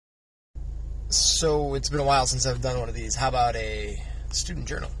So it's been a while since I've done one of these. How about a student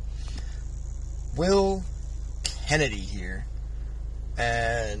journal? Will Kennedy here,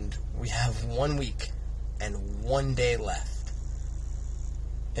 and we have 1 week and 1 day left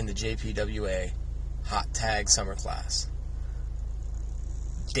in the JPWA Hot Tag Summer Class.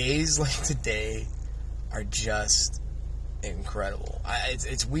 Days like today are just incredible.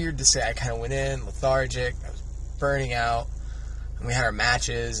 It's weird to say. I kind of went in lethargic. I was burning out. And we had our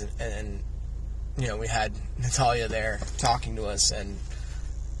matches, and you know, we had Natalia there talking to us, and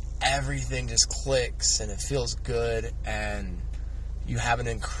everything just clicks, and it feels good, and you have an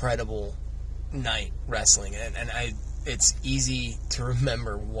incredible night wrestling. And it's easy to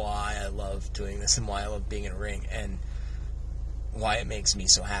remember why I love doing this and why I love being in a ring and why it makes me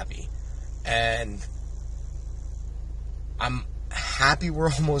so happy. And I'm happy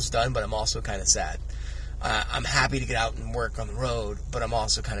we're almost done, but I'm also kind of sad. I'm happy to get out and work on the road, but I'm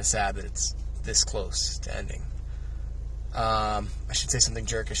also kind of sad that it's this close to ending. I should say something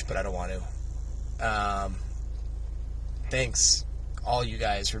jerkish, but I don't want to. Thanks, all you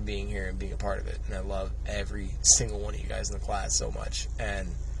guys, for being here and being a part of it. And I love every single one of you guys in the class so much. And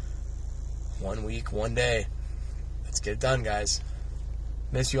 1 week, 1 day. Let's get it done, guys.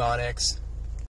 Miss you, Onyx.